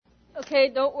Okay,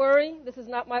 don't worry. This is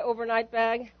not my overnight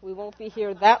bag. We won't be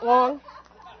here that long.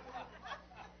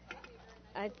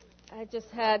 I just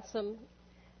had some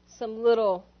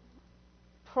little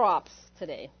props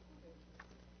today.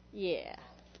 Yeah.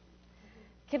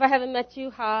 If I haven't met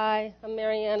you, hi. I'm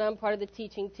Mariana. I'm part of the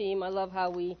teaching team. I love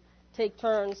how we take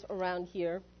turns around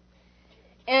here.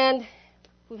 And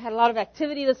we've had a lot of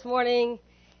activity this morning,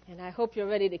 and I hope you're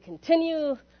ready to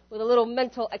continue with a little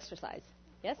mental exercise.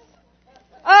 Yes?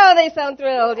 Oh, they sound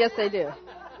thrilled. Yes, they do.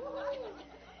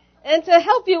 And to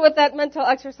help you with that mental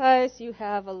exercise, you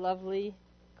have a lovely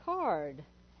card.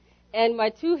 And my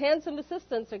two handsome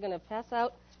assistants are going to pass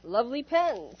out lovely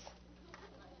pens.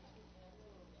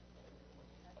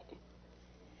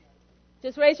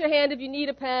 Just raise your hand if you need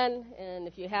a pen, and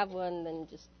if you have one, then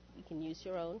just you can use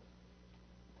your own.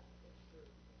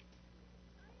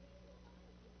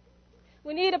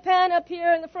 We need a pen up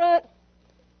here in the front.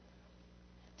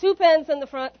 2 pens in the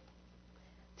front.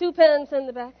 2 pens in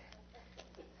the back.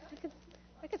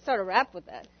 I could start a rap with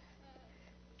that.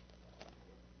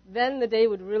 Then the day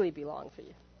would really be long for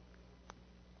you.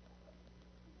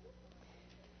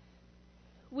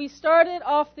 We started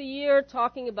off the year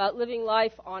talking about living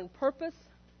life on purpose,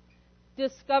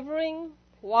 discovering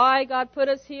why God put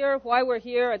us here, why we're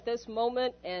here at this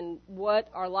moment, and what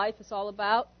our life is all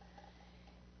about.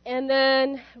 And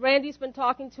then Randy's been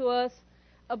talking to us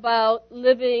about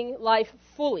living life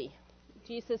fully.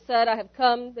 Jesus said, I have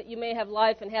come that you may have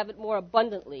life and have it more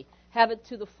abundantly, have it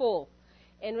to the full.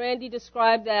 And Randy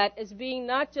described that as being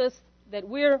not just that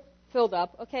we're filled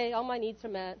up, okay, all my needs are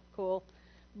met, cool,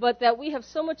 but that we have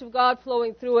so much of God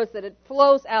flowing through us that it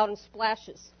flows out and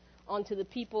splashes onto the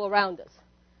people around us.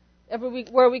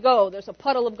 Everywhere we go, there's a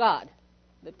puddle of God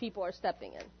that people are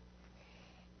stepping in.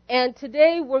 And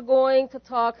today we're going to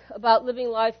talk about living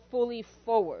life fully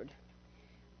forward.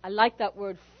 I like that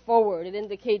word forward. It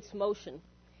indicates motion.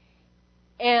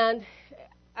 And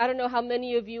I don't know how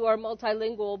many of you are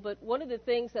multilingual, but one of the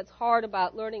things that's hard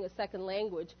about learning a second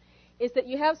language is that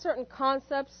you have certain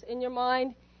concepts in your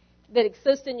mind that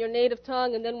exist in your native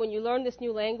tongue, and then when you learn this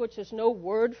new language, there's no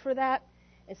word for that.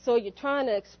 And so you're trying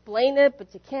to explain it,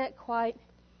 but you can't quite.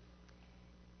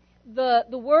 The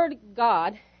word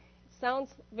God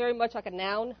sounds very much like a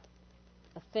noun,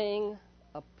 a thing,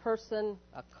 a person,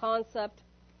 a concept.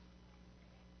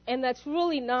 And that's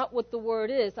really not what the word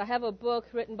is. I have a book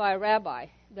written by a rabbi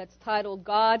that's titled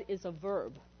God is a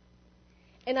Verb.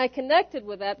 And I connected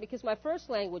with that because my first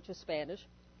language was Spanish.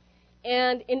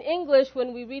 And in English,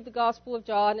 when we read the Gospel of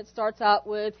John, it starts out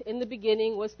with, in the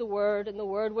beginning was the Word, and the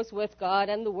Word was with God,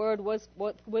 and the Word was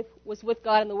with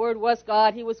God, and the Word was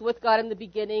God. He was with God in the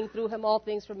beginning. Through him all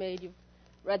things were made. You've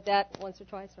read that once or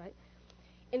twice, right?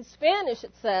 In Spanish,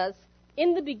 it says,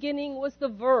 in the beginning was the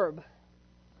Verb,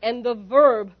 and the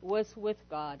Verb was with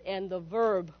God, and the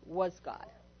Verb was God.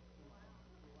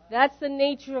 That's the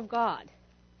nature of God.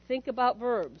 Think about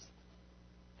verbs,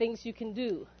 things you can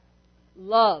do,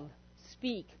 love,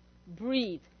 speak,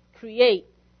 breathe, create,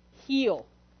 heal,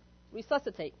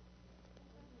 resuscitate.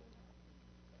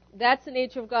 That's the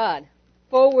nature of God,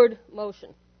 forward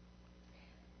motion.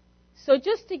 So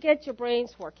just to get your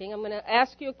brains working, I'm going to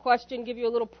ask you a question, give you a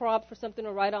little prompt for something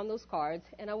to write on those cards,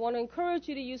 and I want to encourage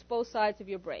you to use both sides of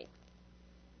your brain.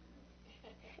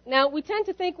 Now, we tend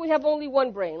to think we have only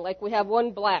one brain, like we have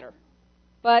one bladder.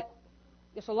 But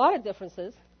there's a lot of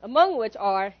differences, among which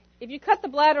are, if you cut the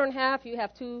bladder in half, you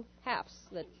have 2 halves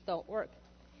that don't work.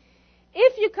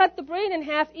 If you cut the brain in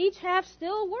half, each half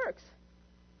still works.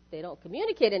 They don't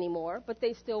communicate anymore, but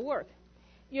they still work.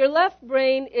 Your left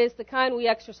brain is the kind we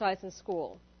exercise in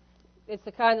school. It's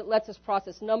the kind that lets us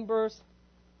process numbers,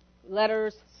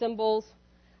 letters, symbols.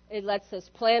 It lets us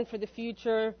plan for the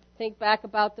future, think back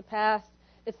about the past.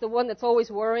 It's the one that's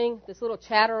always worrying, this little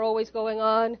chatter always going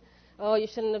on. Oh, you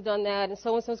shouldn't have done that, and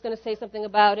so-and-so's going to say something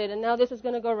about it, and now this is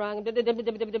going to go wrong. Okay,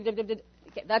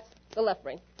 that's the left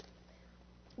brain.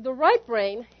 The right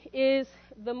brain is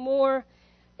the more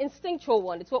instinctual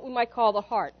one. It's what we might call the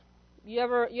heart. You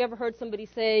ever heard somebody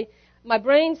say, my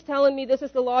brain's telling me this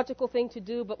is the logical thing to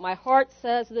do, but my heart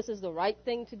says this is the right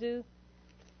thing to do?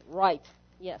 Right,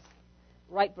 yes,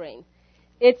 right brain.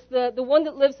 It's the one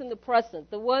that lives in the present,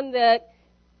 the one that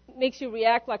makes you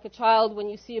react like a child when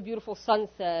you see a beautiful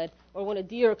sunset or when a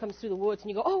deer comes through the woods and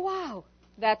you go, oh, wow,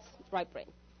 that's right brain.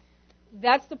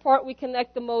 That's the part we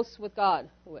connect the most with God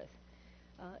with.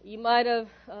 You might have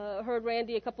heard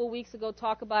Randy a couple of weeks ago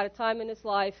talk about a time in his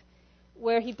life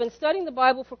where he'd been studying the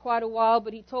Bible for quite a while,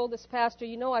 but he told this pastor,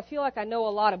 you know, I feel like I know a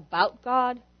lot about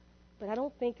God, but I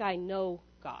don't think I know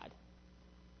God.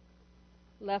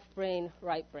 Left brain,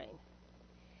 right brain.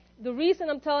 The reason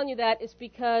I'm telling you that is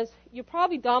because you're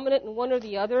probably dominant in one or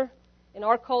the other. In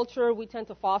our culture, we tend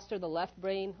to foster the left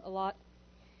brain a lot.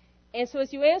 And so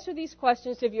as you answer these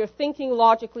questions, if you're thinking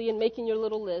logically and making your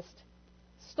little list,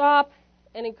 stop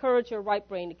and encourage your right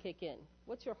brain to kick in.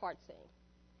 What's your heart saying?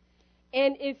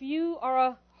 And if you are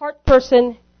a heart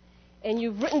person and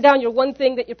you've written down your one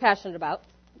thing that you're passionate about,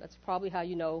 that's probably how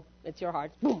you know it's your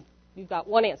heart. Boom, you've got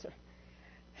one answer.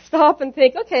 Stop and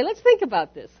think, okay, let's think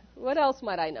about this. What else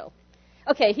might I know?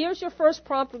 Okay, here's your first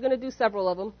prompt. We're going to do several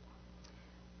of them.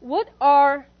 What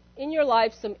are, in your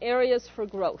life, some areas for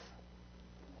growth?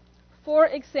 For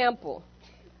example,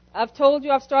 I've told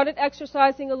you I've started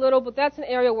exercising a little, but that's an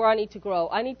area where I need to grow.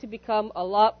 I need to become a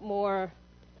lot more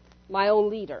my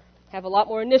own leader, have a lot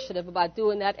more initiative about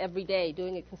doing that every day,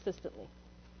 doing it consistently.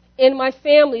 In my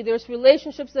family, there's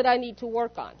relationships that I need to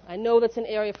work on. I know that's an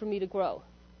area for me to grow.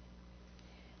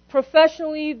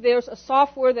 Professionally, there's a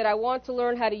software that I want to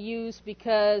learn how to use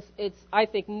because it's, I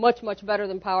think, much, much better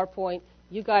than PowerPoint.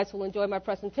 You guys will enjoy my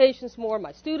presentations more.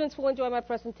 My students will enjoy my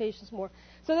presentations more.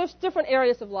 So there's different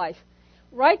areas of life.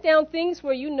 Write down things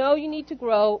where you know you need to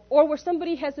grow or where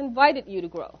somebody has invited you to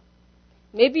grow.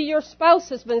 Maybe your spouse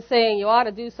has been saying you ought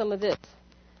to do some of this.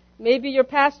 Maybe your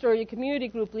pastor or your community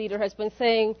group leader has been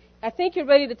saying, I think you're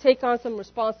ready to take on some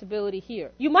responsibility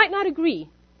here. You might not agree.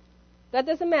 That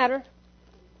doesn't matter.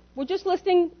 We're just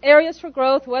listing areas for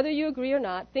growth, whether you agree or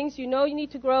not, things you know you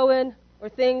need to grow in, or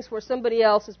things where somebody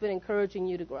else has been encouraging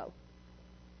you to grow.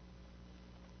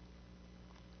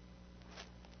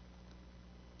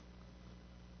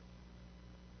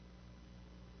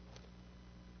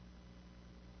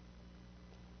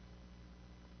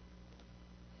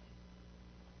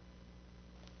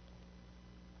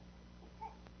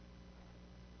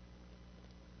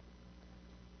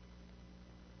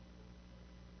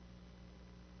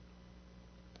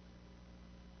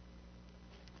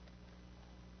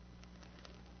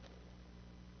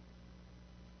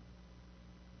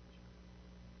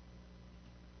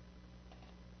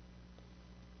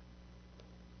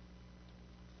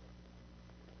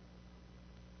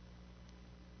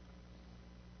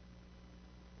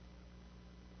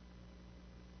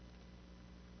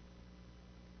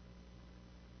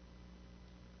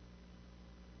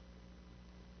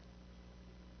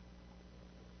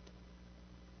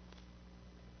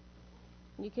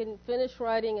 You can finish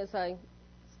writing as I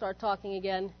start talking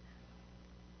again.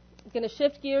 I'm going to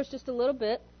shift gears just a little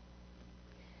bit.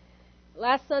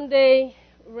 Last Sunday,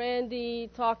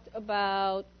 Randy talked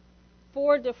about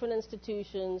 4 different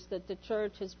institutions that the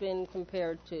church has been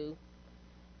compared to.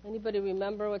 Anybody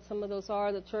remember what some of those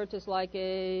are? The church is like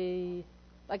a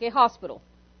hospital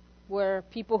where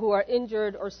people who are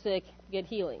injured or sick get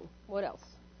healing. What else?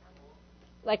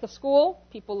 Like a school,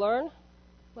 people learn.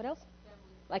 What else?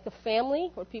 Like a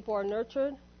family where people are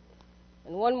nurtured.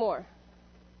 And one more.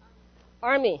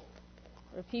 Army,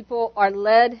 where people are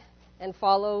led and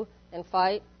follow and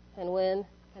fight and win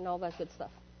and all that good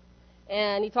stuff.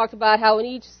 And he talked about how in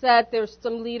each set there's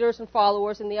some leaders and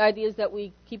followers, and the idea is that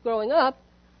we keep growing up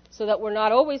so that we're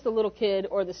not always the little kid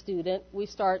or the student. We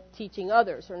start teaching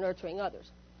others or nurturing others.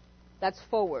 That's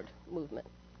forward movement.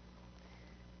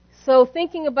 So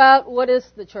thinking about what is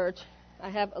the church, I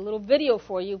have a little video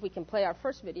for you. If we can play our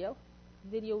first video,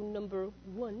 video number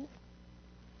 1.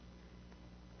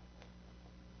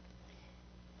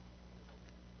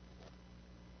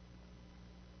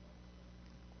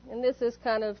 And this is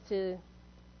kind of to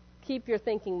keep your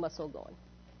thinking muscle going.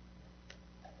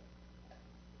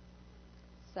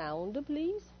 Sound,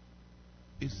 please.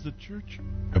 Is the church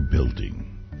a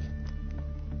building?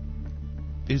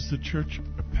 Is the church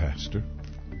a pastor?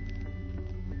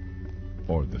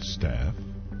 Or the staff?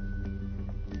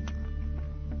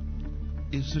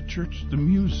 Is the church the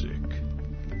music?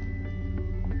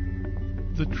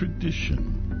 The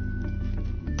tradition?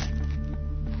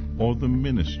 Or the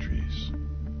ministries?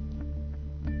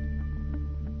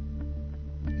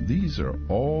 These are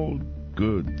all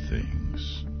good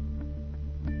things,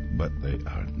 but they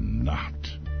are not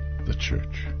the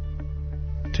church.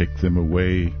 Take them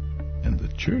away, and the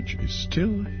church is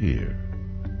still here.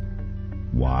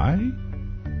 Why?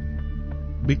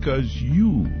 Because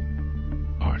you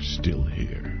are still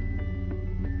here.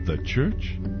 The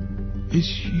church is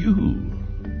you.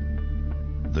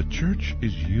 The church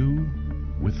is you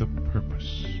with a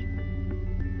purpose.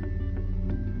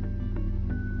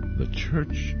 The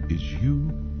church is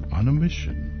you on a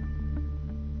mission.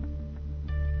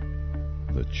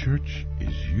 The church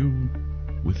is you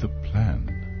with a plan.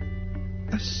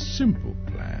 A simple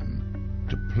plan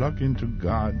to plug into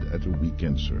God at a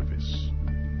weekend service.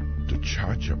 To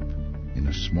charge up in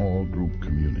a small group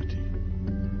community,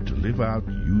 to to live out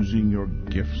using your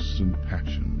gifts and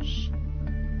passions,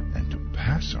 and to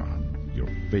pass on your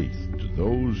faith to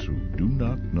those who do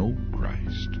not know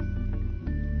Christ.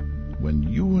 When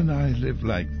you and I live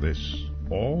like this,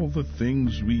 all the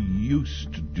things we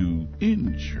used to do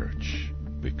in church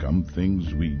become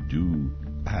things we do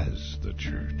as the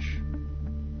church.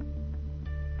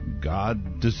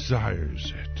 God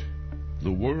desires it.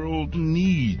 The world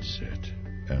needs it.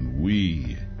 And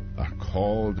we are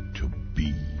called to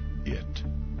be it.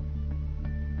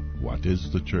 What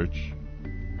is the church?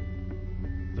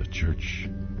 The church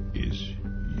is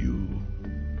you.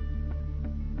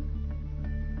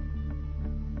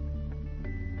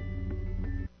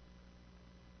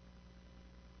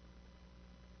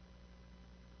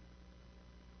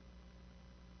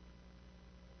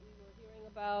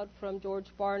 About from George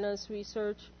Barna's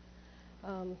research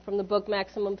from the book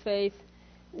Maximum Faith,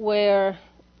 where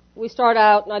we start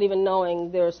out not even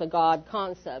knowing there's a God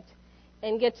concept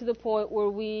and get to the point where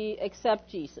we accept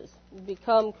Jesus,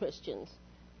 become Christians,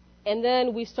 and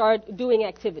then we start doing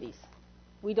activities.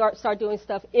 We start doing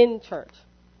stuff in church,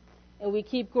 and we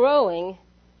keep growing.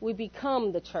 We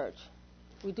become the church.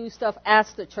 We do stuff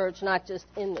as the church, not just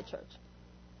in the church.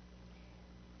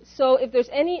 So if there's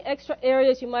any extra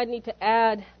areas you might need to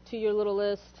add to your little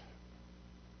list,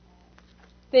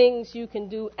 things you can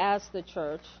do as the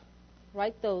church,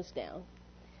 write those down.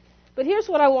 But here's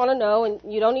what I want to know, and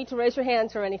you don't need to raise your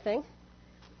hands or anything.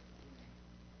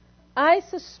 I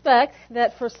suspect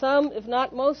that for some, if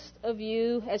not most of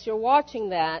you, as you're watching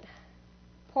that,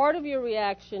 part of your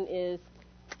reaction is,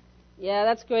 yeah,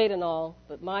 that's great and all,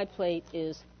 but my plate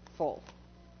is full.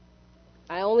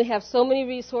 I only have so many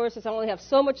resources, I only have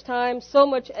so much time, so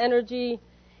much energy,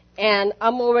 and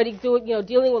I'm already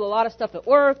dealing with a lot of stuff at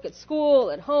work, at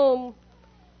school, at home.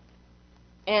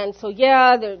 And so,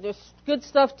 yeah, there's good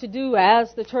stuff to do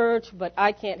as the church, but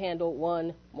I can't handle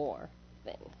one more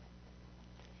thing.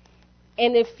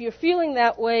 And if you're feeling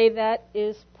that way, that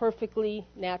is perfectly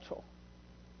natural.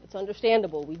 It's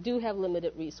understandable. We do have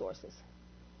limited resources.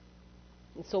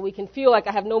 And so we can feel like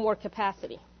I have no more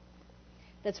capacity.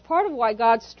 That's part of why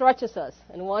God stretches us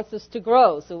and wants us to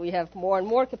grow, so we have more and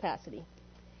more capacity.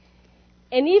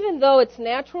 And even though it's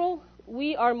natural,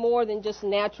 we are more than just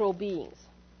natural beings.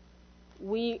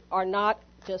 We are not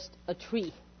just a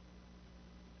tree.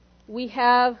 We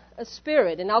have a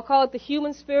spirit, and I'll call it the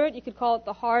human spirit. You could call it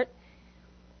the heart.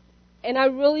 And I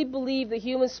really believe the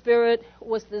human spirit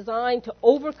was designed to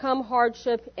overcome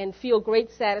hardship and feel great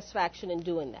satisfaction in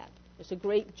doing that. There's a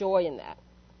great joy in that.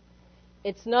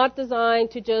 It's not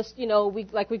designed to just,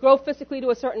 we grow physically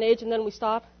to a certain age and then we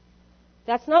stop.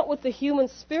 That's not what the human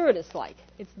spirit is like.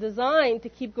 It's designed to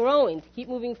keep growing, to keep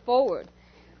moving forward.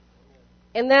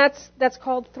 And that's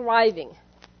called thriving.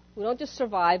 We don't just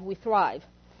survive, we thrive.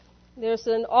 There's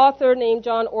an author named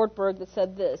John Ortberg that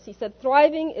said this. He said,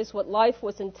 "Thriving is what life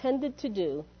was intended to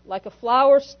do, like a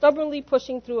flower stubbornly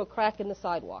pushing through a crack in the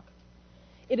sidewalk.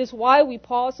 It is why we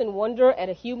pause and wonder at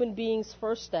a human being's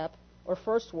first step or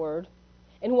first word,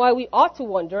 and why we ought to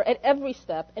wonder at every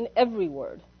step and every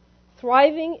word.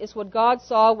 Thriving is what God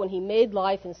saw when He made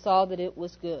life and saw that it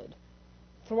was good.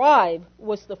 Thrive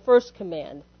was the first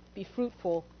command, be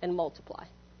fruitful and multiply."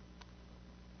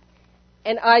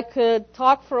 And I could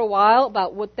talk for a while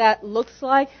about what that looks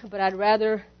like, but I'd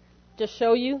rather just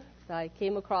show you. I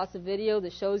came across a video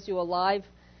that shows you alive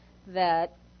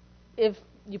that if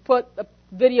you put a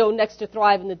video next to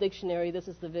thrive in the dictionary, this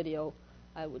is the video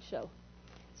I would show.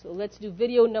 So let's do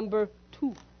video number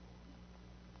 2.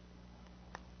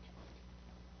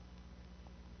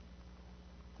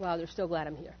 Wow, they're still glad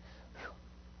I'm here.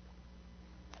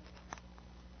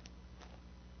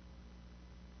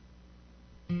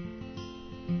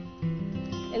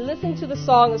 And listen to the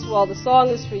song as well. The song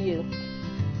is for you.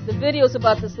 The video's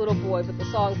about this little boy, but the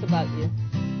song's about you.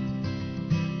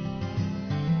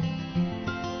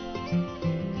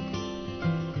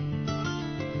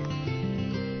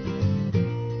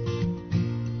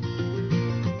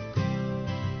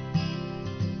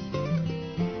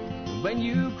 When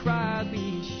you cry,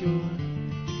 be sure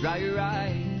to dry your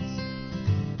eyes,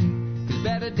 'cause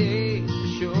better days are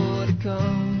sure to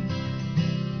come.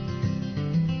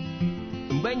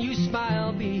 And when you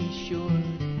smile, be sure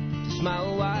to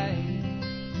smile wide,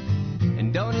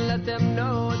 and don't let them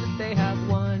know that they have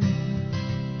won.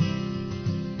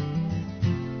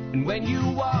 And when you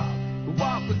walk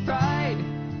with pride,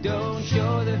 don't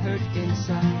show the hurt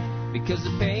inside, because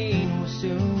the pain will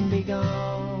soon be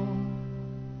gone.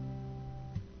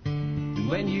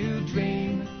 When you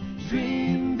dream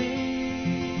big,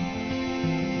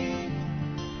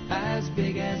 as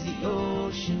big as the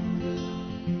ocean blue.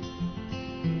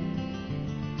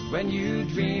 When you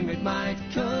dream, it might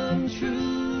come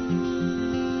true.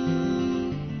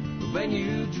 When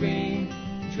you dream,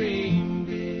 dream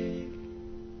big.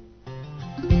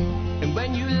 And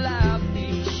when you laugh,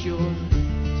 be sure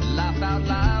to laugh out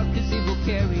loud, 'cause it will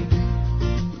carry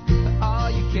all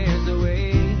your cares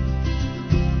away.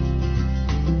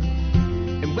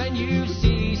 And when you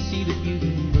see the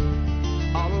beauty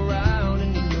all around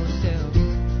and in yourself,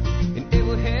 and it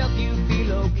will help you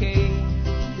feel okay.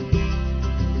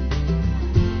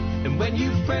 And when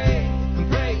you pray and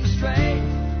pray for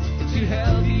strength to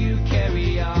help you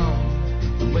carry on,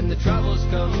 and when the troubles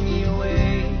come your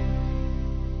way.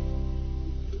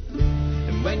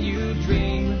 And when you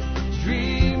dream,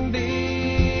 dream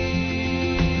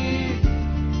big,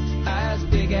 as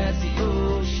big as the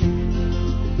ocean.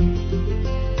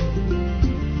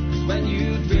 'Cause when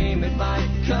you dream, it might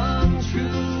come true.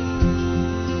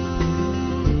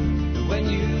 And when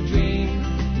you dream,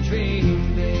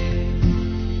 dream big.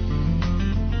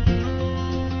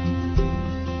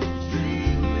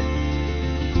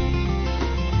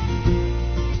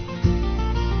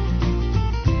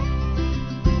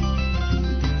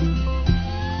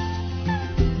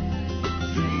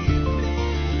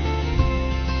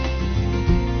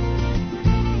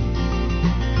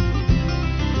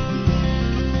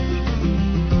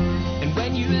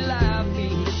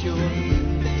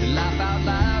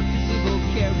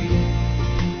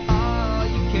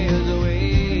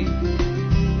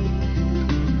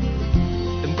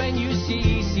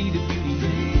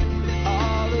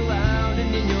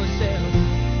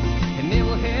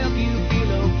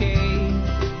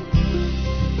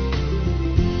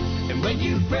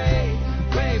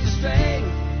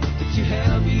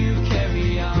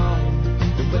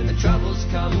 Troubles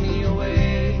come your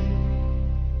way.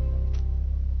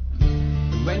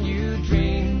 When you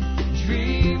dream,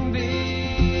 dream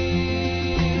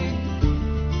big,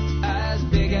 as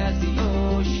big as the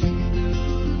ocean blue.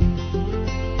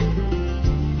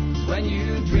 When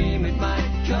you dream, it might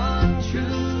come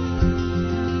true.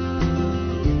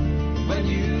 When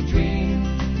you dream,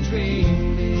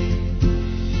 dream big.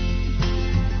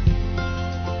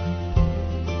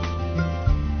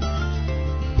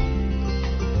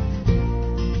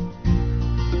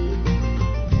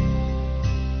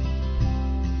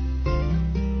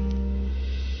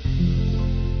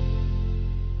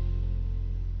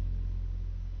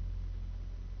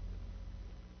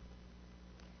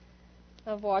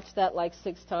 I've watched that like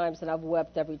 6 times, and I've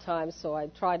wept every time, so I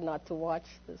tried not to watch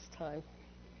this time.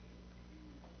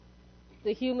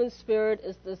 The human spirit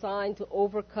is designed to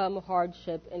overcome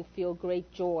hardship and feel great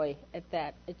joy at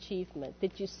that achievement.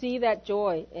 Did you see that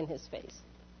joy in his face?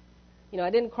 You know, I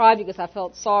didn't cry because I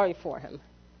felt sorry for him.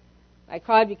 I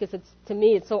cried because to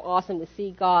me it's so awesome to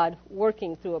see God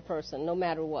working through a person, no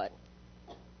matter what.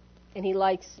 And he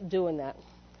likes doing that.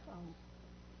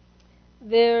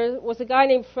 There was a guy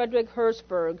named Frederick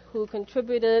Herzberg who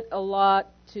contributed a lot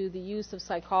to the use of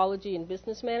psychology in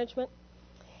business management.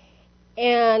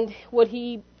 And what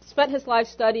he spent his life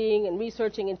studying and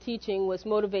researching and teaching was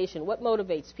motivation. What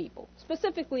motivates people?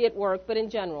 Specifically at work, but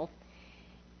in general.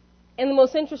 And the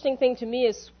most interesting thing to me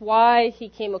is why he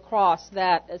came across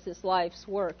that as his life's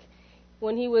work.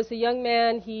 When he was a young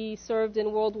man, he served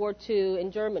in World War II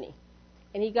in Germany.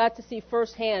 And he got to see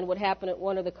firsthand what happened at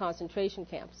one of the concentration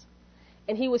camps.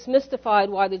 And he was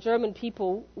mystified why the German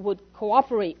people would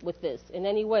cooperate with this in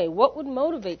any way. What would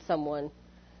motivate someone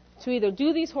to either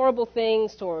do these horrible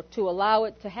things or to allow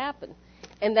it to happen?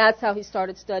 And that's how he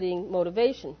started studying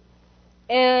motivation.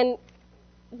 And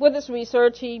with his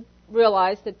research, he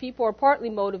realized that people are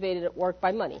partly motivated at work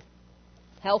by money.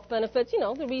 Health benefits,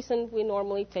 the reason we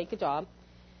normally take a job.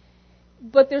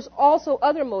 But there's also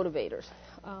other motivators.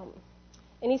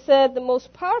 And he said the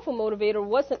most powerful motivator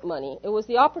wasn't money. It was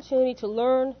the opportunity to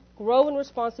learn, grow in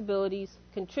responsibilities,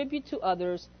 contribute to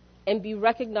others, and be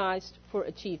recognized for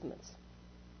achievements.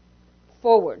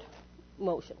 Forward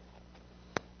motion.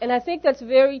 And I think that's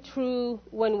very true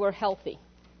when we're healthy.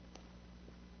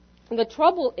 And the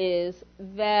trouble is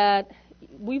that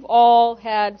we've all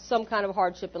had some kind of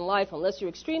hardship in life. Unless you're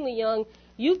extremely young,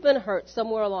 you've been hurt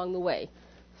somewhere along the way.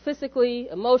 Physically,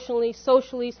 emotionally,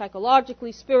 socially,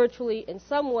 psychologically, spiritually, in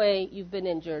some way you've been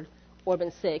injured or been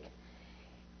sick.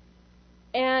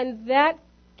 And that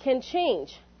can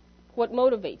change what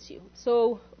motivates you.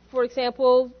 So, for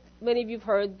example, many of you have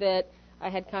heard that I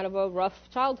had kind of a rough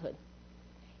childhood.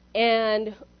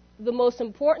 And the most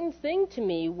important thing to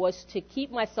me was to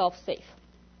keep myself safe.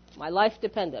 My life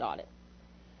depended on it.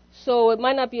 So it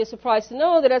might not be a surprise to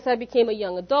know that as I became a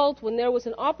young adult, when there was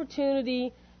an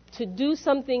opportunity to do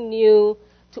something new,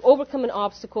 to overcome an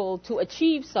obstacle, to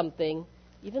achieve something,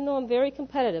 even though I'm very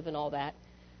competitive and all that,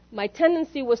 my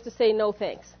tendency was to say no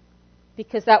thanks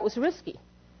because that was risky.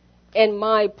 And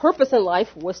my purpose in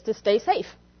life was to stay safe.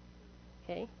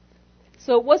 Okay?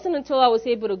 So it wasn't until I was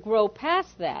able to grow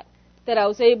past that I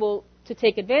was able to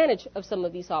take advantage of some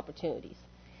of these opportunities.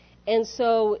 And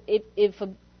so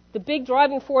the big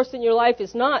driving force in your life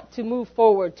is not to move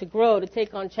forward, to grow, to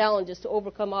take on challenges, to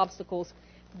overcome obstacles,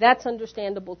 that's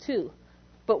understandable too.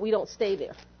 But we don't stay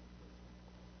there.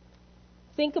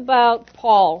 Think about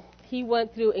Paul. He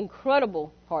went through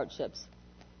incredible hardships.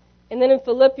 And then in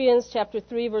Philippians chapter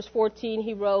 3, verse 14,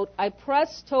 he wrote, I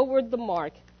press toward the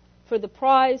mark for the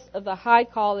prize of the high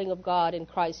calling of God in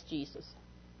Christ Jesus.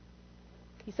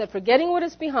 He said, forgetting what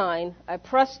is behind, I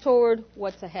press toward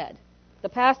what's ahead. The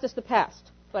past is the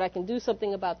past, but I can do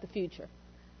something about the future.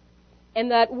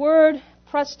 And that word,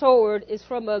 press toward, is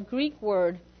from a Greek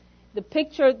word. The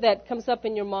picture that comes up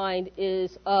in your mind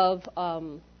is of a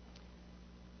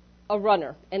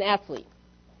runner, an athlete,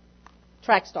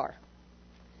 track star.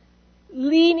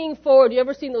 Leaning forward. You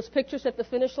ever seen those pictures at the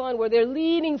finish line where they're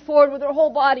leaning forward with their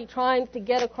whole body trying to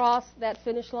get across that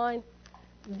finish line?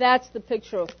 That's the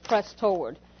picture of press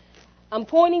toward. I'm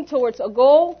pointing towards a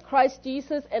goal, Christ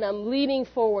Jesus, and I'm leaning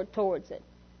forward towards it.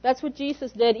 That's what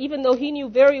Jesus did, even though he knew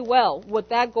very well what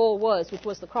that goal was, which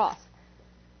was the cross.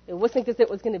 It wasn't because it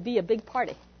was going to be a big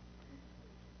party.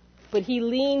 But he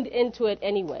leaned into it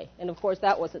anyway. And of course,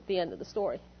 that wasn't the end of the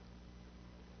story.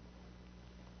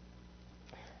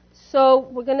 So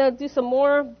we're going to do some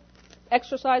more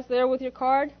exercise there with your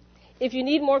card. If you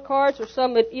need more cards or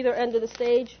some at either end of the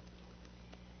stage.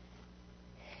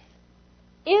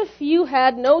 If you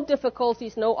had no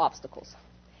difficulties, no obstacles.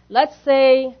 Let's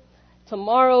say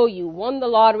tomorrow you won the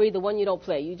lottery, the one you don't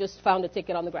play. You just found a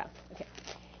ticket on the ground. Okay.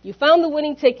 You found the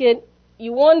winning ticket.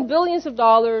 You won billions of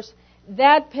dollars.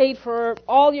 That paid for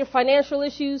all your financial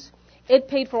issues. It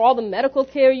paid for all the medical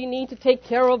care you need to take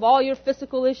care of all your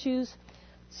physical issues.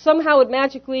 Somehow it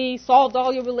magically solved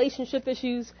all your relationship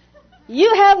issues.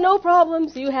 You have no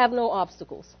problems. You have no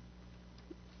obstacles.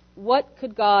 What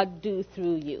could God do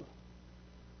through you?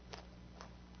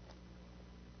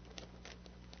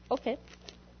 Okay.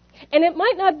 And it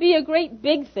might not be a great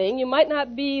big thing. You might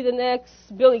not be the next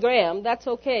Billy Graham. That's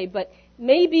okay. But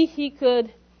maybe he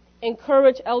could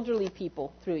encourage elderly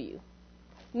people through you.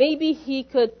 Maybe he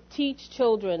could teach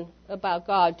children about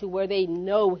God to where they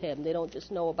know him. They don't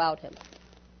just know about him.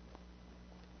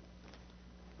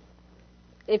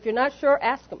 If you're not sure,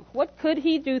 ask him. What could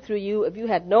he do through you if you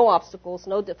had no obstacles,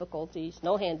 no difficulties,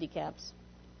 no handicaps?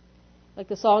 Like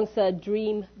the song said,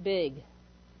 dream big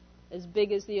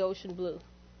as the ocean blue.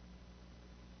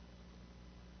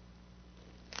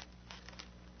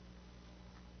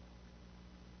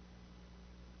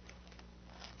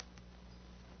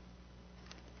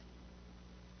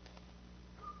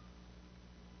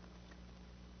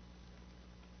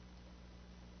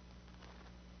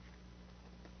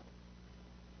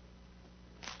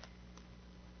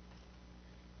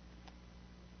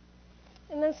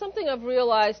 And then something I've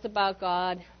realized about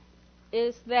God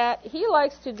is that he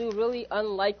likes to do really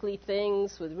unlikely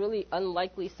things with really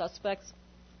unlikely suspects.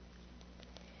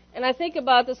 And I think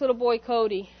about this little boy,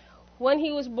 Cody. When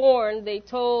he was born, they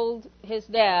told his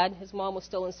dad, his mom was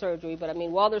still in surgery, but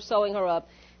while they're sewing her up,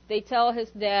 they tell his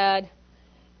dad,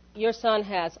 your son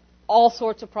has all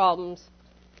sorts of problems.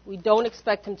 We don't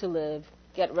expect him to live.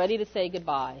 Get ready to say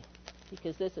goodbye,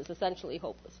 because this is essentially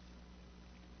hopeless.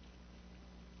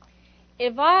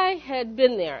 If I had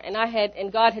been there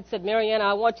and God had said, Mariana,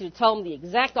 I want you to tell him the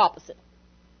exact opposite,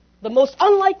 the most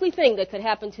unlikely thing that could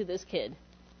happen to this kid.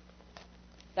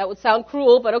 That would sound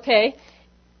cruel, but okay.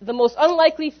 The most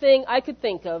unlikely thing I could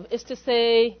think of is to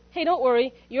say, hey, don't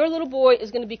worry, your little boy is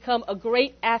going to become a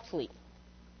great athlete.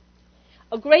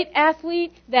 A great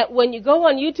athlete that when you go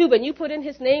on YouTube and you put in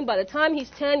his name, by the time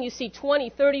he's 10, you see 20,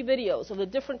 30 videos of the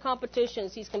different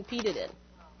competitions he's competed in.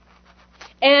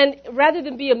 And rather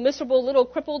than be a miserable little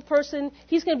crippled person,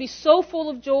 he's going to be so full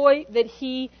of joy that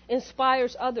he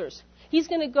inspires others. He's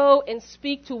going to go and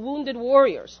speak to wounded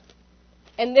warriors.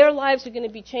 And their lives are going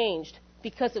to be changed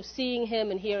because of seeing him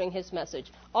and hearing his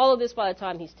message. All of this by the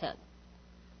time he's 10.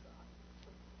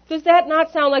 Does that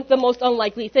not sound like the most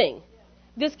unlikely thing?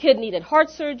 This kid needed heart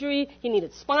surgery. He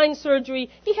needed spine surgery.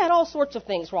 He had all sorts of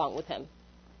things wrong with him.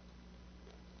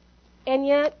 And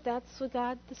yet, that's what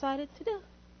God decided to do.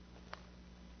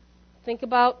 Think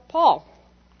about Paul.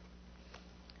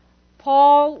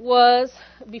 Paul was,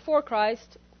 before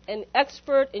Christ, an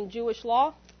expert in Jewish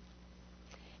law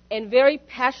and very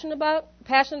passionate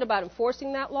about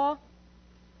enforcing that law.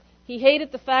 He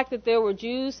hated the fact that there were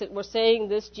Jews that were saying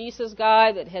this Jesus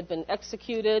guy that had been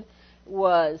executed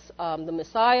was the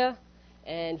Messiah,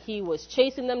 and he was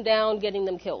chasing them down, getting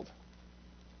them killed.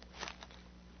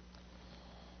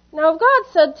 Now, if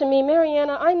God said to me,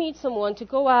 Mariana, I need someone to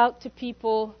go out to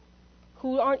people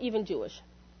who aren't even Jewish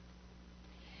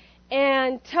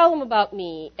and tell them about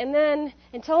me, and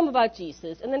tell them about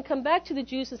Jesus, and then come back to the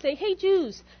Jews and say, hey,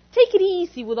 Jews, take it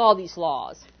easy with all these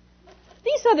laws.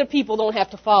 These other people don't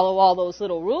have to follow all those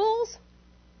little rules.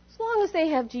 As long as they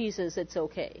have Jesus, it's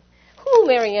okay. Who,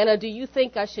 Mariana, do you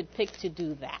think I should pick to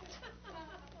do that?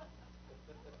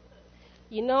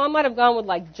 You know, I might have gone with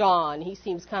like John. He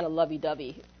seems kind of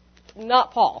lovey-dovey.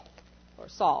 Not Paul, or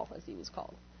Saul, as he was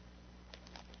called.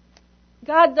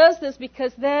 God does this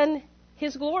because then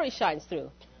his glory shines through.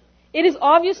 It is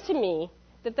obvious to me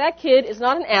that that kid is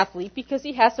not an athlete because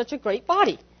he has such a great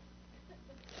body.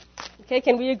 Okay,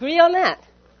 can we agree on that?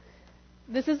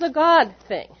 This is a God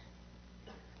thing.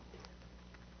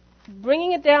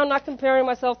 Bringing it down, not comparing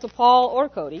myself to Paul or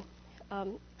Cody,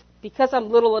 because I'm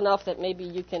little enough that maybe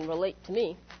you can relate to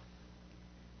me.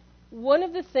 One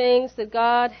of the things that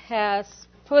God has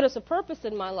put as a purpose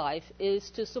in my life is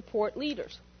to support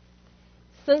leaders.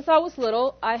 Since I was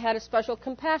little, I had a special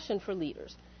compassion for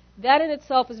leaders. That in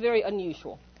itself is very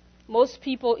unusual. Most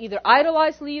people either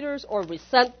idolize leaders or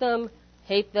resent them,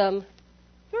 hate them.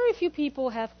 Very few people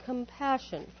have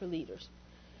compassion for leaders.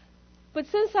 But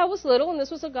since I was little, and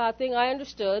this was a God thing, I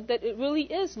understood that it really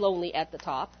is lonely at the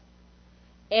top.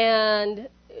 And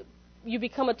you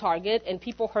become a target, and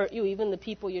people hurt you, even the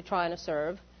people you're trying to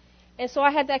serve. And so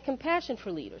I had that compassion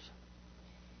for leaders.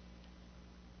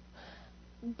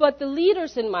 But the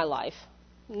leaders in my life,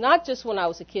 not just when I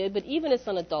was a kid, but even as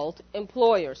an adult,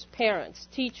 employers, parents,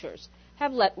 teachers,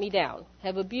 have let me down,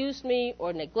 have abused me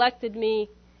or neglected me.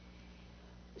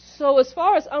 So as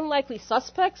far as unlikely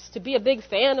suspects to be a big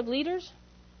fan of leaders,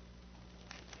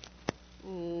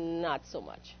 not so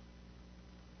much.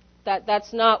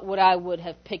 That's not what I would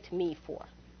have picked me for,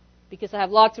 because I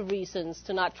have lots of reasons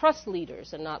to not trust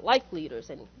leaders and not like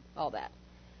leaders and all that.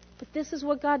 But this is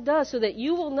what God does so that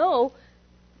you will know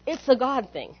it's a God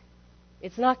thing.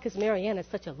 It's not because Mariana is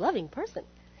such a loving person,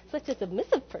 such a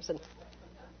submissive person.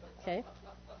 Okay?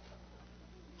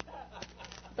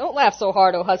 Don't laugh so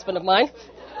hard, oh husband of mine.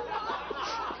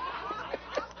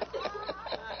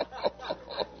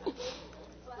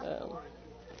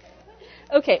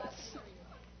 Okay.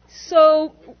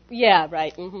 So, yeah,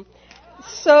 right. Mm-hmm.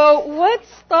 So what's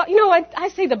thought? You know, I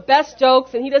say the best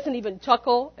jokes, and he doesn't even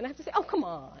chuckle, and I have to say, "Oh, come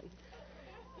on."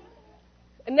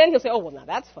 And then he'll say, "Oh, well, now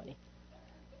that's funny."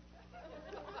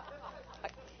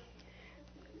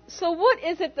 So what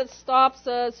is it that stops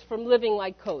us from living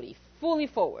like Cody, fully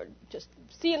forward? Just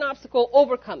see an obstacle,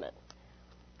 overcome it.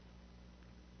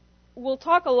 We'll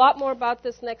talk a lot more about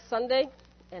this next Sunday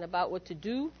and about what to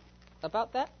do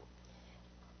about that.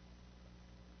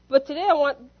 But today I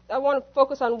want to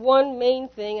focus on one main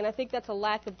thing, and I think that's a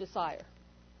lack of desire.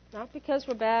 Not because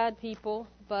we're bad people,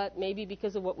 but maybe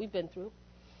because of what we've been through.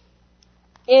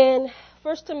 In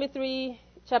 1 Timothy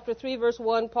chapter 3, verse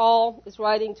 1, Paul is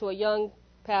writing to a young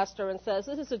pastor and says,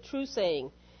 this is a true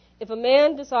saying. If a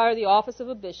man desire the office of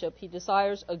a bishop, he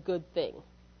desires a good thing.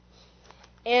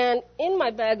 And in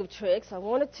my bag of tricks, I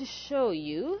wanted to show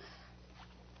you.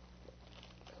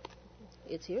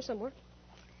 It's here somewhere.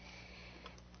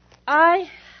 I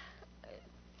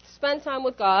spend time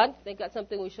with God. I think that's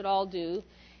something we should all do.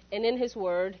 And in His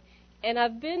Word. And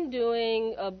I've been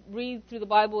doing a read through the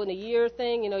Bible in a year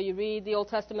thing. You know, you read the Old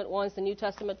Testament once, the New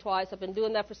Testament twice. I've been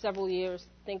doing that for several years.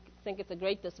 Think it's a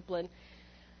great discipline.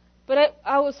 But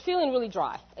I was feeling really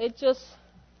dry. It just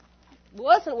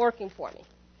wasn't working for me.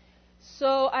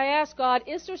 So I asked God,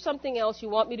 is there something else you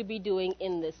want me to be doing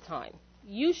in this time?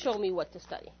 You show me what to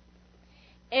study.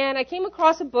 And I came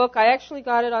across a book. I actually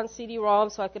got it on CD-ROM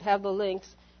so I could have the links.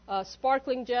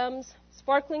 Sparkling Gems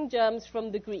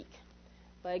from the Greek,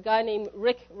 by a guy named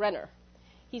Rick Renner.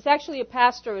 He's actually a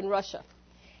pastor in Russia.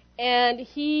 And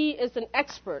he is an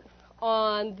expert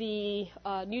on the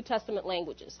New Testament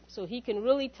languages. So he can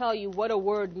really tell you what a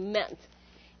word meant.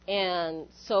 And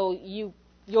so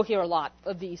you'll hear a lot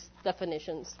of these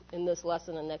definitions in this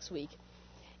lesson and next week.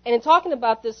 And in talking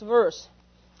about this verse,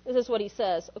 this is what he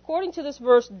says. According to this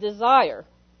verse, desire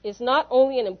is not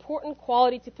only an important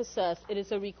quality to possess, it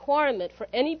is a requirement for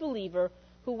any believer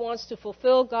who wants to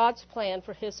fulfill God's plan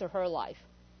for his or her life.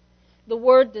 The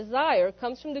word desire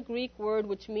comes from the Greek word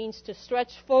which means to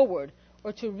stretch forward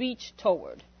or to reach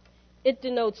toward. It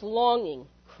denotes longing,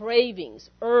 cravings,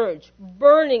 urge,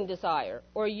 burning desire,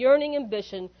 or yearning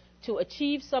ambition to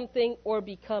achieve something or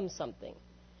become something.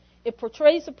 It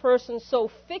portrays a person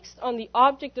so fixed on the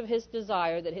object of his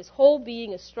desire that his whole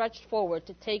being is stretched forward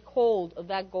to take hold of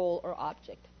that goal or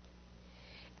object.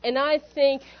 And I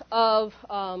think of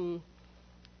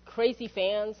crazy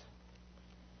fans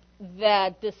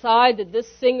that decide that this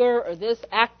singer or this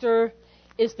actor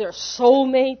is their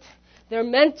soulmate. They're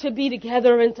meant to be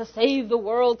together and to save the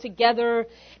world together.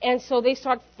 And so they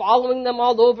start following them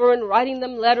all over and writing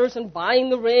them letters and buying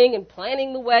the ring and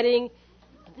planning the wedding.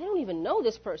 And they don't even know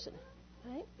this person.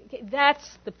 Right? Okay,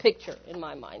 that's the picture in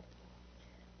my mind.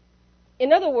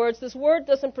 In other words, this word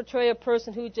doesn't portray a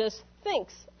person who just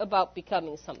thinks about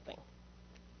becoming something.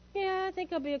 Yeah, I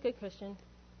think I'll be a good Christian.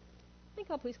 I think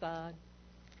I'll please God.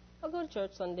 I'll go to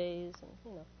church Sundays,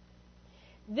 and.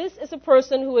 This is a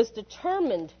person who is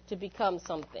determined to become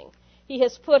something. He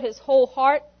has put his whole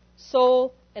heart,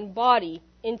 soul, and body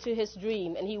into his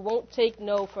dream, and he won't take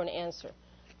no for an answer.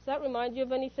 Does that remind you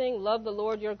of anything? Love the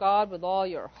Lord your God with all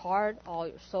your heart, all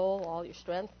your soul, all your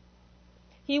strength.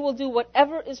 He will do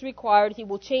whatever is required. He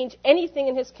will change anything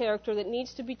in his character that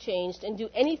needs to be changed and do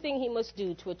anything he must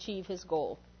do to achieve his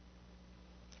goal.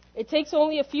 It takes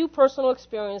only a few personal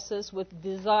experiences with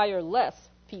desireless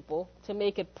people to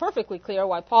make it perfectly clear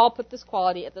why Paul put this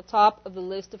quality at the top of the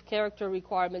list of character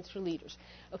requirements for leaders.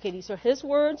 Okay, these are his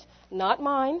words, not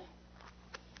mine.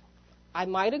 I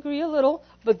might agree a little,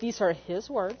 but these are his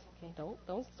words. Okay,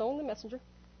 don't stone the messenger.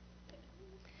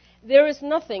 There is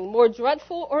nothing more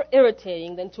dreadful or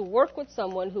irritating than to work with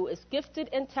someone who is gifted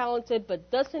and talented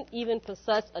but doesn't even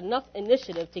possess enough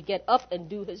initiative to get up and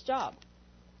do his job.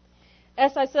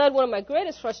 As I said, one of my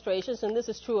greatest frustrations, and this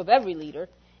is true of every leader,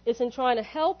 is in trying to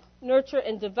help, nurture,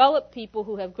 and develop people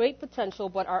who have great potential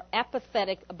but are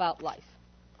apathetic about life.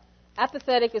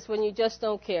 Apathetic is when you just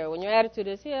don't care, when your attitude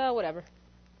is, yeah, whatever.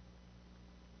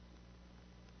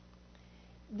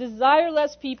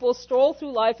 Desireless people stroll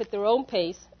through life at their own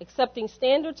pace, accepting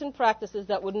standards and practices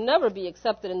that would never be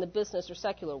accepted in the business or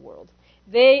secular world.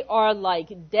 They are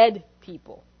like dead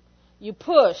people. You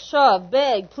push, shove,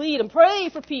 beg, plead, and pray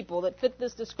for people that fit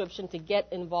this description to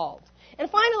get involved. And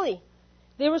finally,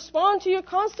 they respond to your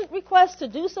constant request to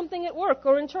do something at work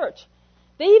or in church.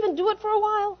 They even do it for a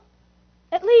while,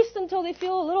 at least until they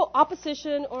feel a little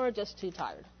opposition or are just too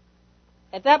tired.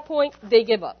 At that point, they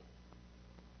give up.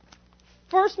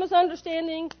 First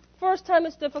misunderstanding, first time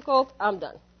it's difficult, I'm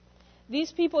done.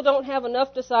 These people don't have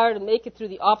enough desire to make it through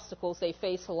the obstacles they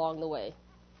face along the way.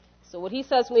 So what he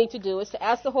says we need to do is to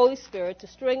ask the Holy Spirit to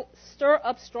stir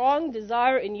up strong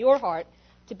desire in your heart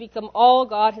to become all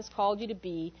God has called you to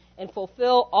be and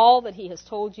fulfill all that he has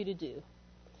told you to do.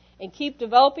 And keep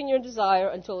developing your desire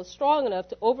until it's strong enough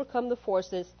to overcome the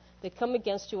forces that come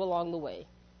against you along the way.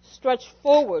 Stretch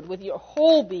forward with your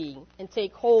whole being and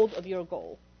take hold of your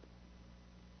goal.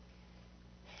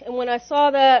 And when I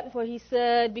saw that, where he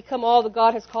said, become all that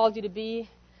God has called you to be,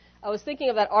 I was thinking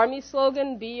of that Army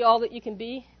slogan, be all that you can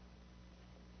be.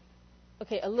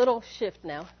 Okay, a little shift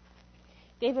now.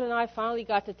 David and I finally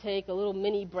got to take a little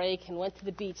mini break and went to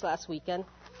the beach last weekend.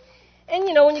 And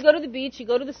you know, when you go to the beach, you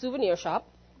go to the souvenir shop.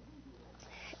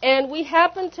 And we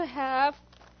happened to have,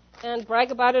 and brag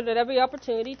about it at every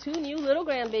opportunity, 2 new little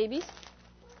grandbabies.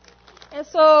 And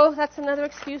so that's another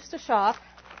excuse to shop.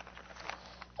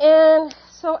 And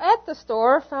so at the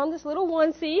store, found this little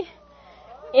onesie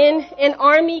in an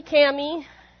Army cami.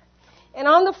 And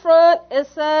on the front, it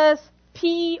says,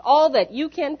 pee all that you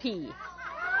can pee.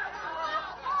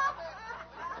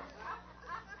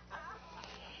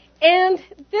 And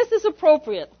this is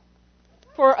appropriate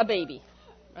for a baby,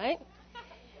 right?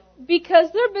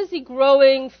 Because they're busy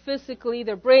growing physically,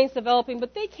 their brain's developing,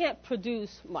 but they can't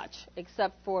produce much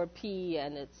except for pee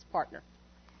and its partner.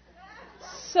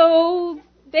 So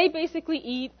they basically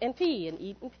eat and pee and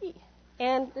eat and pee.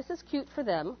 And this is cute for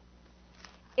them.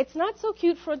 It's not so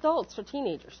cute for adults, for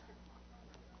teenagers.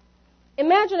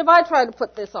 Imagine if I tried to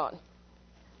put this on.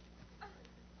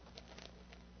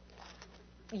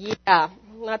 Yeah,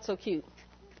 not so cute.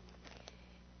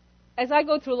 As I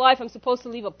go through life, I'm supposed to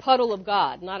leave a puddle of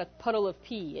God, not a puddle of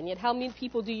pee. And yet, how many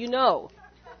people do you know?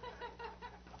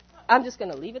 I'm just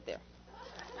going to leave it there.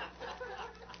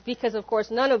 Because, of course,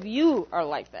 none of you are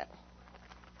like that.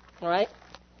 All right?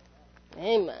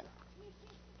 Amen.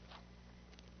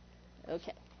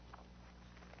 Okay.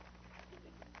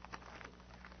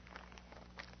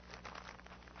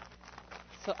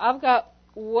 So I've got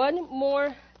one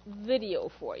more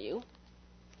video for you.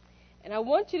 And I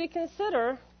want you to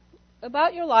consider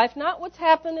about your life, not what's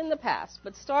happened in the past,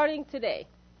 but starting today.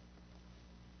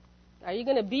 Are you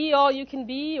going to be all you can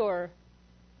be or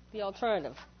the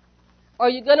alternative? Are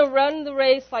you going to run the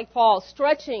race like Paul,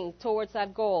 stretching towards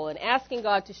that goal and asking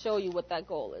God to show you what that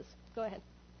goal is? Go ahead.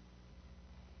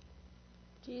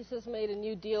 Jesus made a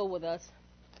new deal with us.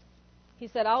 He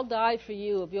said, I'll die for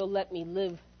you if you'll let me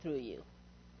live through you.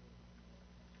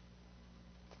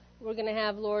 We're going to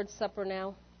have Lord's Supper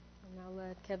now. And I'll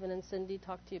let Kevin and Cindy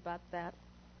talk to you about that.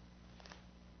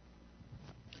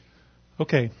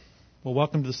 Okay. Well,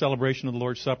 welcome to the celebration of the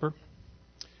Lord's Supper.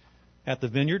 At the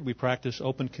Vineyard, we practice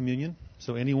open communion,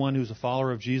 so anyone who's a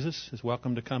follower of Jesus is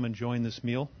welcome to come and join this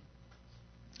meal.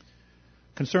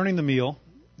 Concerning the meal,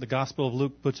 the Gospel of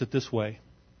Luke puts it this way.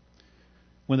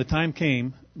 When the time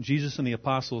came, Jesus and the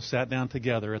apostles sat down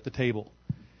together at the table.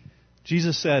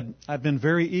 Jesus said, I've been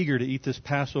very eager to eat this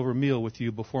Passover meal with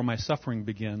you before my suffering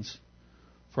begins.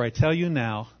 For I tell you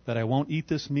now that I won't eat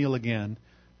this meal again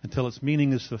until its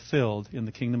meaning is fulfilled in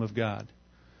the kingdom of God.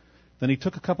 Then he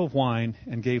took a cup of wine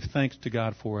and gave thanks to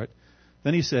God for it.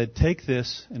 Then he said, take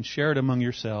this and share it among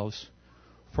yourselves,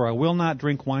 for I will not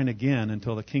drink wine again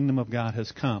until the kingdom of God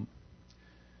has come.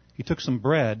 He took some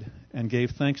bread and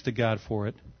gave thanks to God for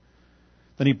it.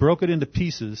 Then he broke it into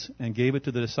pieces and gave it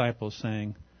to the disciples,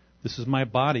 saying, this is my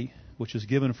body, which is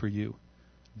given for you.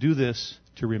 Do this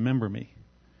to remember me.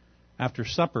 After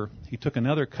supper, he took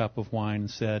another cup of wine and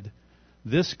said,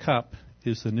 this cup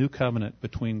is the new covenant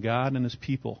between God and his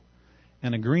people,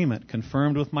 an agreement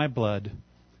confirmed with my blood,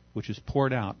 which is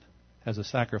poured out as a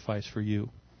sacrifice for you.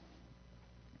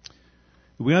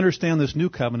 We understand this new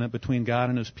covenant between God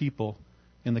and his people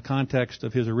in the context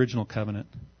of his original covenant,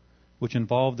 which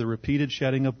involved the repeated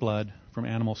shedding of blood from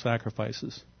animal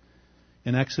sacrifices.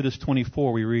 In Exodus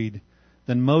 24 we read,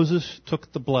 then Moses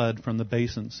took the blood from the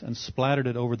basins and splattered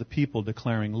it over the people,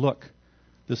 declaring, look,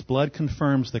 this blood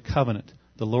confirms the covenant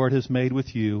the Lord has made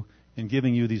with you in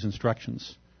giving you these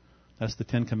instructions. That's the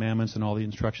 10 Commandments and all the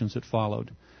instructions that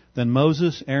followed. Then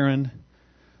Moses, Aaron,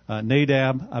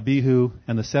 Nadab, Abihu,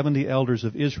 and the 70 elders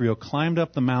of Israel climbed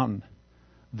up the mountain.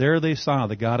 There they saw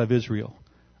the God of Israel.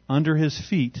 Under his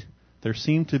feet there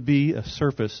seemed to be a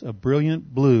surface of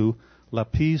brilliant blue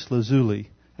lapis lazuli,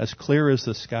 as clear as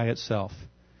the sky itself.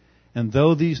 And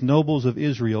though these nobles of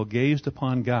Israel gazed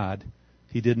upon God,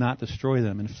 he did not destroy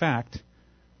them. In fact,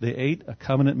 they ate a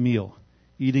covenant meal,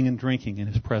 eating and drinking in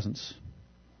his presence.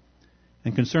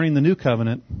 And concerning the new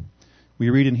covenant, we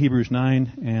read in Hebrews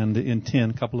 9 and in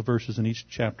 10, a couple of verses in each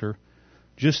chapter,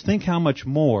 just think how much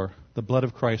more the blood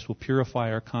of Christ will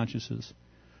purify our consciences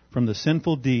from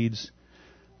sinful deeds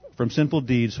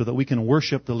so that we can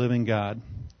worship the living God.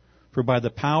 For by the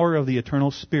power of the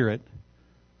eternal Spirit,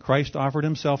 Christ offered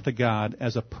himself to God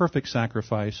as a perfect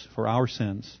sacrifice for our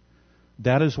sins.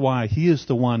 That is why he is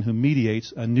the one who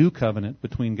mediates a new covenant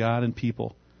between God and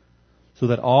people, so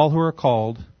that all who are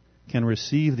called can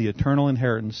receive the eternal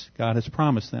inheritance God has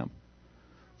promised them.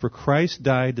 For Christ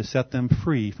died to set them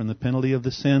free from the penalty of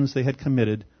the sins they had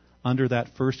committed under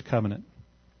that first covenant.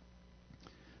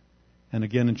 And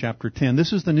again in chapter 10,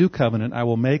 this is the new covenant I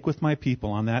will make with my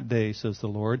people on that day, says the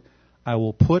Lord. I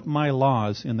will put my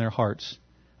laws in their hearts,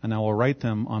 and I will write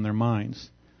them on their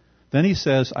minds. Then he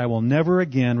says, I will never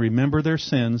again remember their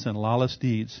sins and lawless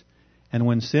deeds. And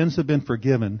when sins have been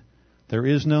forgiven, there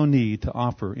is no need to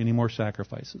offer any more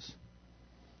sacrifices.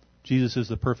 Jesus is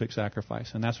the perfect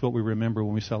sacrifice, and that's what we remember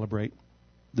when we celebrate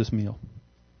this meal.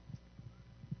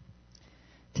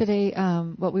 Today,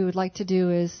 what we would like to do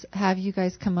is have you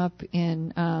guys come up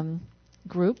in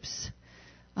groups.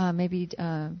 Maybe,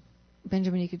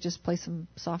 Benjamin, you could just play some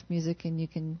soft music and you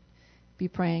can be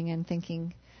praying and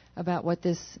thinking about what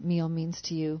this meal means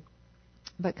to you.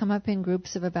 But come up in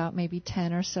groups of about maybe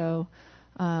 10 or so,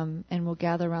 and we'll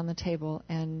gather around the table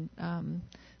and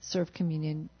serve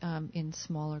communion in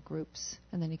smaller groups.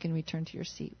 And then you can return to your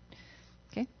seat.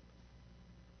 Okay?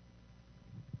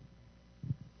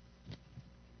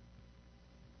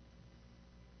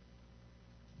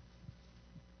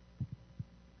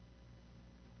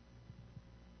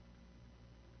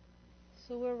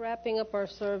 So we're wrapping up our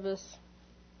service,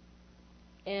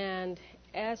 and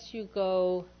as you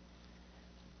go,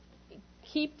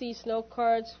 keep these note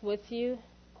cards with you.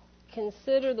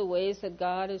 Consider the ways that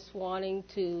God is wanting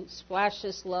to splash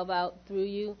His love out through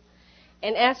you,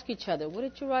 and ask each other, what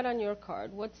did you write on your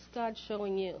card? What's God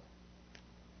showing you?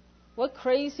 What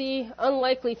crazy,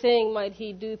 unlikely thing might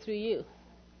He do through you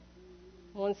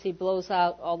once He blows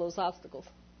out all those obstacles,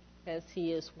 as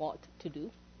He is wont to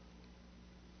do?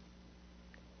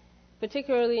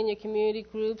 Particularly in your community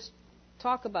groups,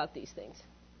 talk about these things.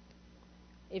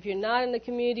 If you're not in the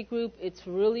community group, it's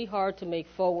really hard to make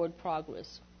forward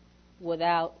progress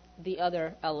without the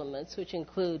other elements, which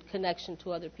include connection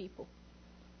to other people.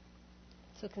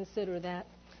 So consider that.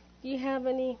 Do you have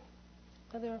any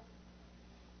other?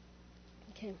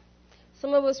 Okay.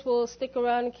 Some of us will stick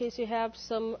around in case you have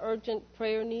some urgent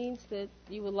prayer needs that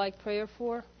you would like prayer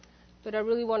for. But I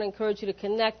really want to encourage you to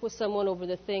connect with someone over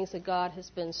the things that God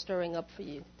has been stirring up for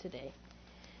you today.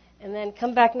 And then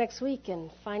come back next week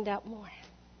and find out more.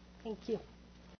 Thank you.